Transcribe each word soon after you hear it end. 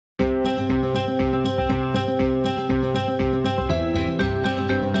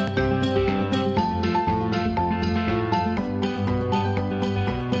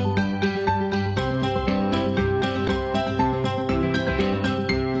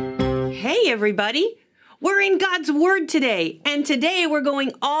everybody. We're in God's Word today, and today we're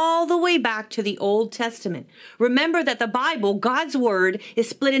going all the way back to the Old Testament. Remember that the Bible, God's Word, is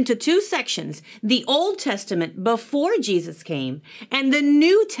split into two sections. The Old Testament, before Jesus came, and the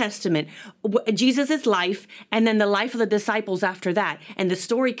New Testament, Jesus' life, and then the life of the disciples after that. And the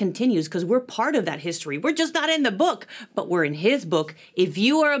story continues because we're part of that history. We're just not in the book, but we're in His book. If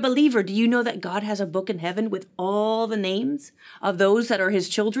you are a believer, do you know that God has a book in heaven with all the names of those that are His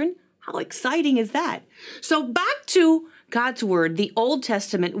children? How exciting is that? So back to God's Word, the Old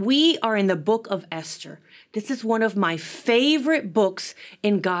Testament, we are in the book of Esther. This is one of my favorite books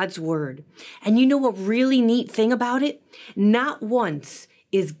in God's Word. And you know what really neat thing about it? Not once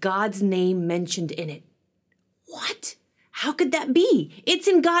is God's name mentioned in it. What? How could that be? It's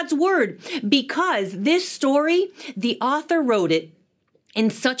in God's Word because this story, the author wrote it in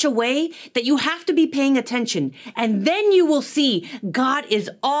such a way that you have to be paying attention. And then you will see God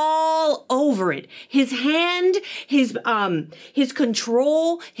is all over it. His hand, his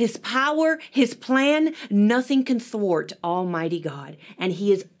control, his power, his plan, nothing can thwart Almighty God. And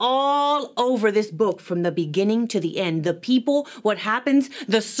He is all over this book from the beginning to the end. The people, what happens,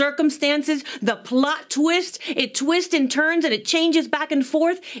 the circumstances, the plot twist, it twists and turns and it changes back and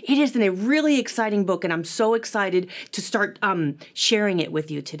forth. It is a really exciting book, and I'm so excited to start sharing it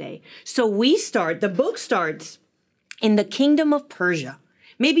with you today. So the book starts in the kingdom of Persia.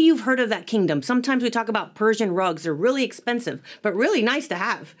 Maybe you've heard of that kingdom. Sometimes we talk about Persian rugs. They're really expensive, but really nice to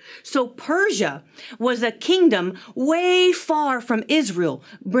have. So Persia was a kingdom way far from Israel.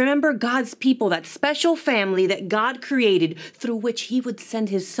 Remember God's people, that special family that God created through which He would send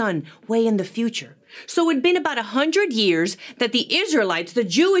His Son way in the future. So it'd been about 100 years that the Israelites, the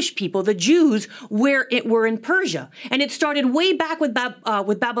Jewish people, the Jews, were in Persia. And it started way back with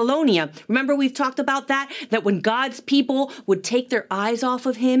Babylonia. Remember we've talked about that when God's people would take their eyes off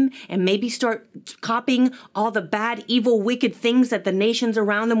of Him and maybe start copying all the bad, evil, wicked things that the nations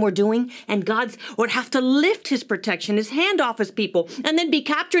around them were doing. And God would have to lift His protection, His hand off His people, and then be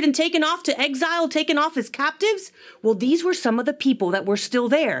captured and taken off to exile, taken off as captives. Well, these were some of the people that were still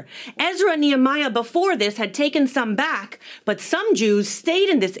there. Ezra and Nehemiah before this had taken some back, but some Jews stayed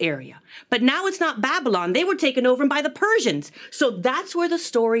in this area. But now it's not Babylon. They were taken over by the Persians. So that's where the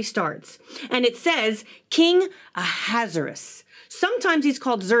story starts. And it says King Ahasuerus. Sometimes he's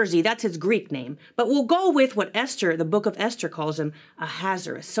called Xerxes. That's his Greek name. But we'll go with what Esther, the book of Esther, calls him,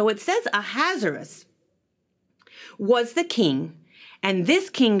 Ahasuerus. So it says Ahasuerus was the king. And this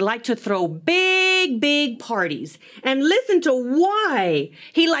king liked to throw big parties. And listen to why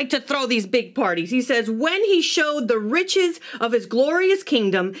he liked to throw these big parties. He says, when he showed the riches of his glorious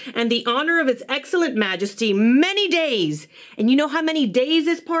kingdom and the honor of his excellent majesty many days. And you know how many days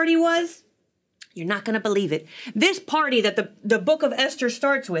this party was? You're not going to believe it. This party that the book of Esther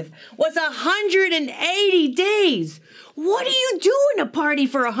starts with was 180 days. What do you do in a party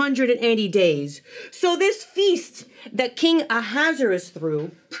for 180 days? So this feast that King Ahasuerus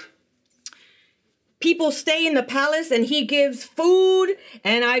threw, people stay in the palace and he gives food.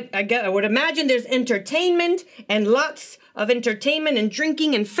 And I would imagine there's entertainment and lots of entertainment and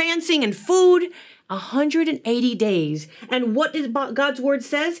drinking and fancying and food. 180 days. And what did God's Word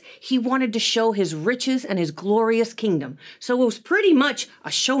says? He wanted to show His riches and His glorious kingdom. So it was pretty much a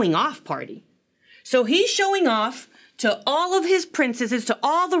showing off party. So He's showing off to all of His princesses, to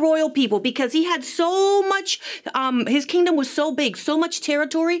all the royal people, because He had so much, His kingdom was so big, so much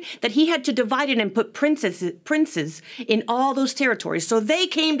territory that He had to divide it and put princes in all those territories. So they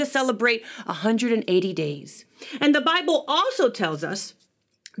came to celebrate 180 days. And the Bible also tells us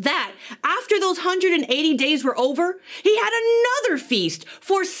that after those 180 days were over, He had another feast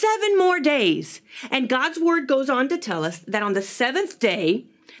for 7 more days. And God's Word goes on to tell us that on the 7th day,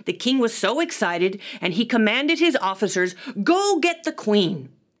 the king was so excited and he commanded his officers, go get the queen.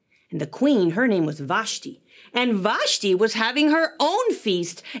 And the queen, her name was Vashti. And Vashti was having her own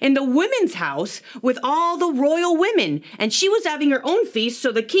feast in the women's house with all the royal women. And she was having her own feast.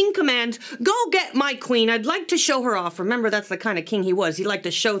 So the king commands, go get my queen. I'd like to show her off. Remember, that's the kind of king he was. He liked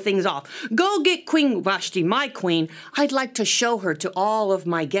to show things off. Go get Queen Vashti, my queen. I'd like to show her to all of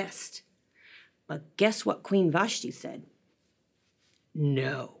my guests. But guess what Queen Vashti said?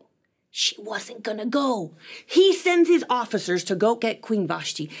 No. She wasn't gonna go. He sends his officers to go get Queen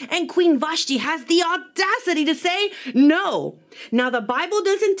Vashti. And Queen Vashti has the audacity to say no. Now, the Bible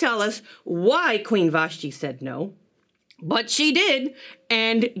doesn't tell us why Queen Vashti said no, but she did.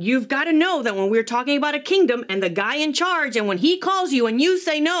 And you've got to know that when we're talking about a kingdom and the guy in charge, and when he calls you and you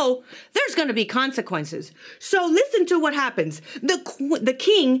say no, there's going to be consequences. So listen to what happens. The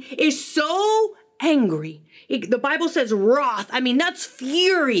king is so angry. The Bible says wrath. I mean, that's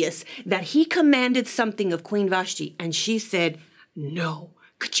furious that he commanded something of Queen Vashti. And she said, no.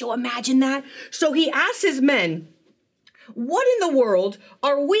 Could you imagine that? So he asked his men, what in the world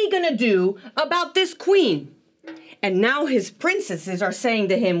are we going to do about this queen? And now his princesses are saying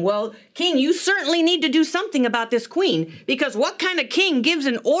to him, well, king, you certainly need to do something about this queen, because what kind of king gives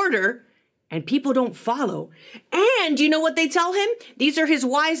an order and people don't follow? And you know what they tell him? These are his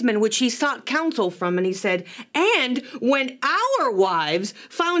wise men, which he sought counsel from. And he said, and when our wives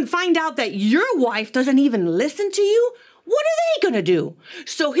find out that your wife doesn't even listen to you, what are they going to do?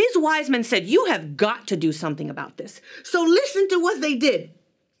 So his wise men said, you have got to do something about this. So listen to what they did.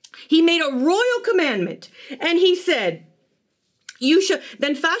 He made a royal commandment, and he said, you should,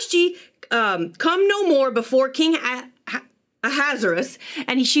 then Vashti come no more before King Ahasuerus.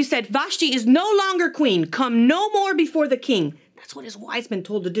 And she said, Vashti is no longer queen. Come no more before the king. That's what his wise men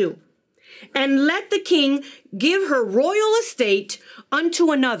told to do. And let the king give her royal estate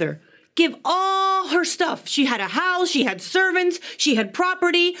unto another. Give all her stuff. She had a house, she had servants, she had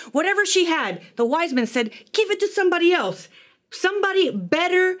property, whatever she had. The wise men said, give it to somebody else. Somebody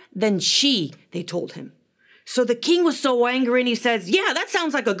better than she, they told him. So the king was so angry, and he says, yeah, that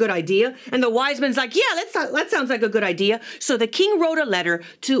sounds like a good idea. And the wise man's like, yeah, that sounds like a good idea. So the king wrote a letter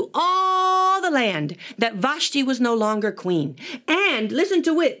to all the land that Vashti was no longer queen. And listen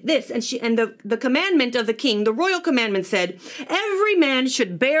to this, and the commandment of the king, the royal commandment said, every man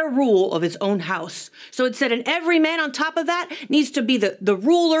should bear rule of his own house. So it said, and every man on top of that needs to be the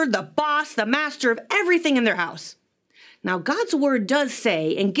ruler, the boss, the master of everything in their house. Now, God's word does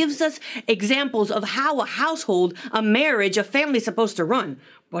say and gives us examples of how a household, a marriage, a family is supposed to run.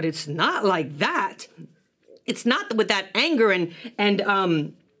 But it's not like that. It's not with that anger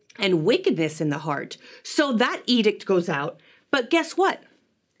and wickedness in the heart. So that edict goes out. But guess what?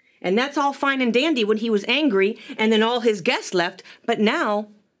 And that's all fine and dandy when he was angry and then all his guests left. But now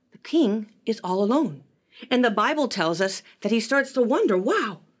the king is all alone. And the Bible tells us that he starts to wonder,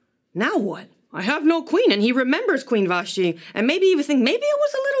 wow, now what? I have no queen. And he remembers Queen Vashti and maybe even think, maybe I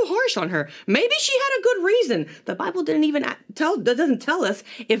was a little harsh on her. Maybe she had a good reason. The Bible doesn't tell us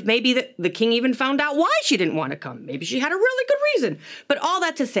if maybe the king even found out why she didn't want to come. Maybe she had a really good reason. But all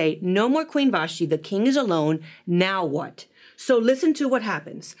that to say, no more Queen Vashti. The king is alone. Now what? So listen to what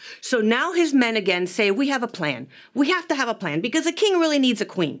happens. So now his men again say, we have a plan. We have to have a plan because the king really needs a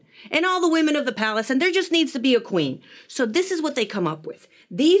queen and all the women of the palace, and there just needs to be a queen. So this is what they come up with.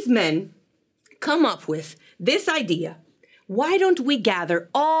 These men come up with this idea. Why don't we gather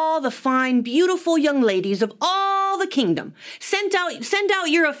all the fine, beautiful young ladies of all the kingdom? Send out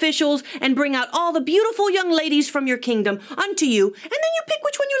your officials and bring out all the beautiful young ladies from your kingdom unto you, and then you pick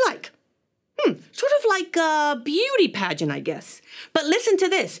which one you like. Sort of like a beauty pageant, I guess. But listen to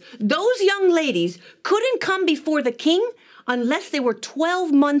this. Those young ladies couldn't come before the king unless they were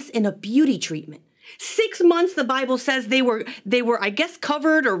 12 months in a beauty treatment. 6 months, the Bible says they were, I guess,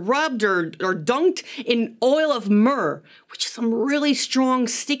 covered or rubbed or dunked in oil of myrrh, which is some really strong,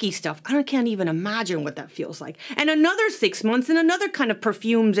 sticky stuff. I can't even imagine what that feels like. And another 6 months in another kind of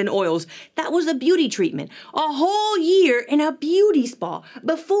perfumes and oils. That was a beauty treatment. A whole year in a beauty spa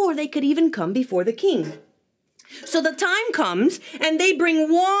before they could even come before the king. So the time comes, and they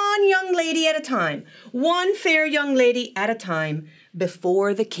bring one young lady at a time, one fair young lady at a time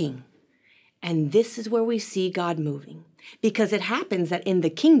before the king. And this is where we see God moving, because it happens that in the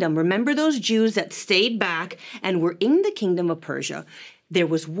kingdom, remember those Jews that stayed back and were in the kingdom of Persia, there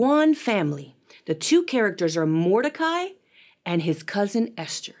was one family. The two characters are Mordecai and his cousin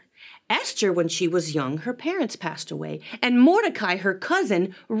Esther. Esther, when she was young, her parents passed away, and Mordecai, her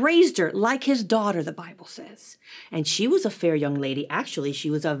cousin, raised her like his daughter, the Bible says. And she was a fair young lady. Actually, she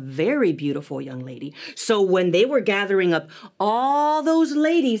was a very beautiful young lady. So when they were gathering up all those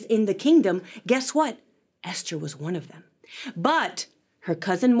ladies in the kingdom, guess what? Esther was one of them. But her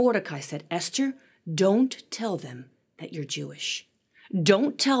cousin Mordecai said, Esther, don't tell them that you're Jewish.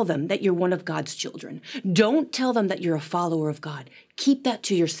 Don't tell them that you're one of God's children. Don't tell them that you're a follower of God. Keep that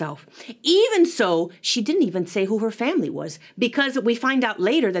to yourself. Even so, she didn't even say who her family was, because we find out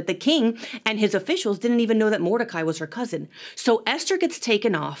later that the king and his officials didn't even know that Mordecai was her cousin. So Esther gets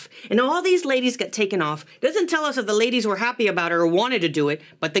taken off, and all these ladies get taken off. Doesn't tell us if the ladies were happy about it or wanted to do it,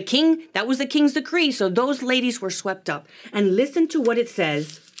 but the king, that was the king's decree, so those ladies were swept up. And listen to what it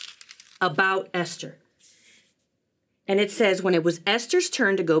says about Esther. And it says, when it was Esther's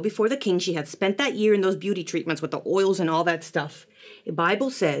turn to go before the king, she had spent that year in those beauty treatments with the oils and all that stuff. The Bible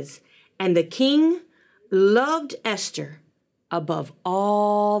says, and the king loved Esther above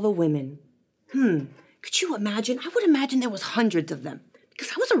all the women. Could you imagine? I would imagine there was hundreds of them, because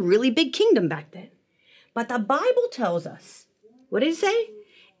that was a really big kingdom back then. But the Bible tells us, what did it say?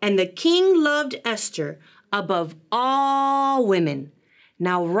 And the king loved Esther above all women.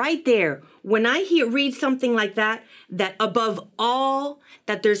 Now, right there, when I read something like that above all,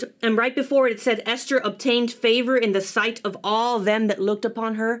 and right before it said Esther obtained favor in the sight of all them that looked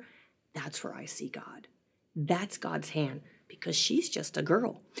upon her, that's where I see God. That's God's hand, because she's just a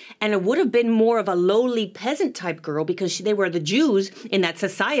girl. And it would have been more of a lowly peasant type girl, because they were the Jews in that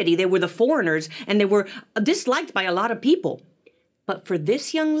society. They were the foreigners, and they were disliked by a lot of people. But for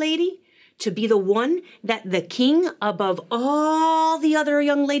this young lady to be the one that the king above all the other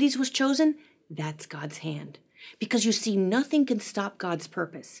young ladies was chosen, that's God's hand. Because you see, nothing can stop God's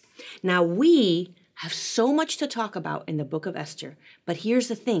purpose. Now, we have so much to talk about in the book of Esther, but here's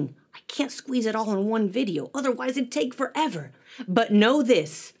the thing. I can't squeeze it all in one video, otherwise it'd take forever. But know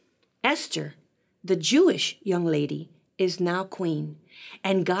this, Esther, the Jewish young lady, is now queen.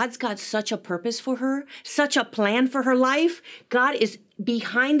 And God's got such a purpose for her, such a plan for her life. God is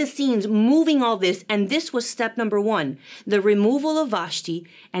behind the scenes moving all this. And this was step number 1, the removal of Vashti,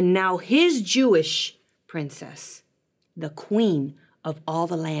 and now his Jewish princess, the queen of all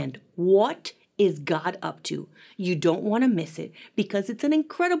the land. What is God up to? You don't want to miss it, because it's an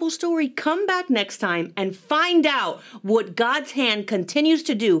incredible story. Come back next time and find out what God's hand continues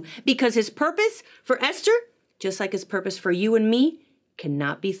to do, because his purpose for Esther, just like his purpose for you and me,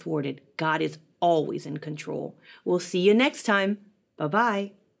 cannot be thwarted. God is always in control. We'll see you next time.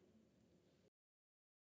 Bye-bye.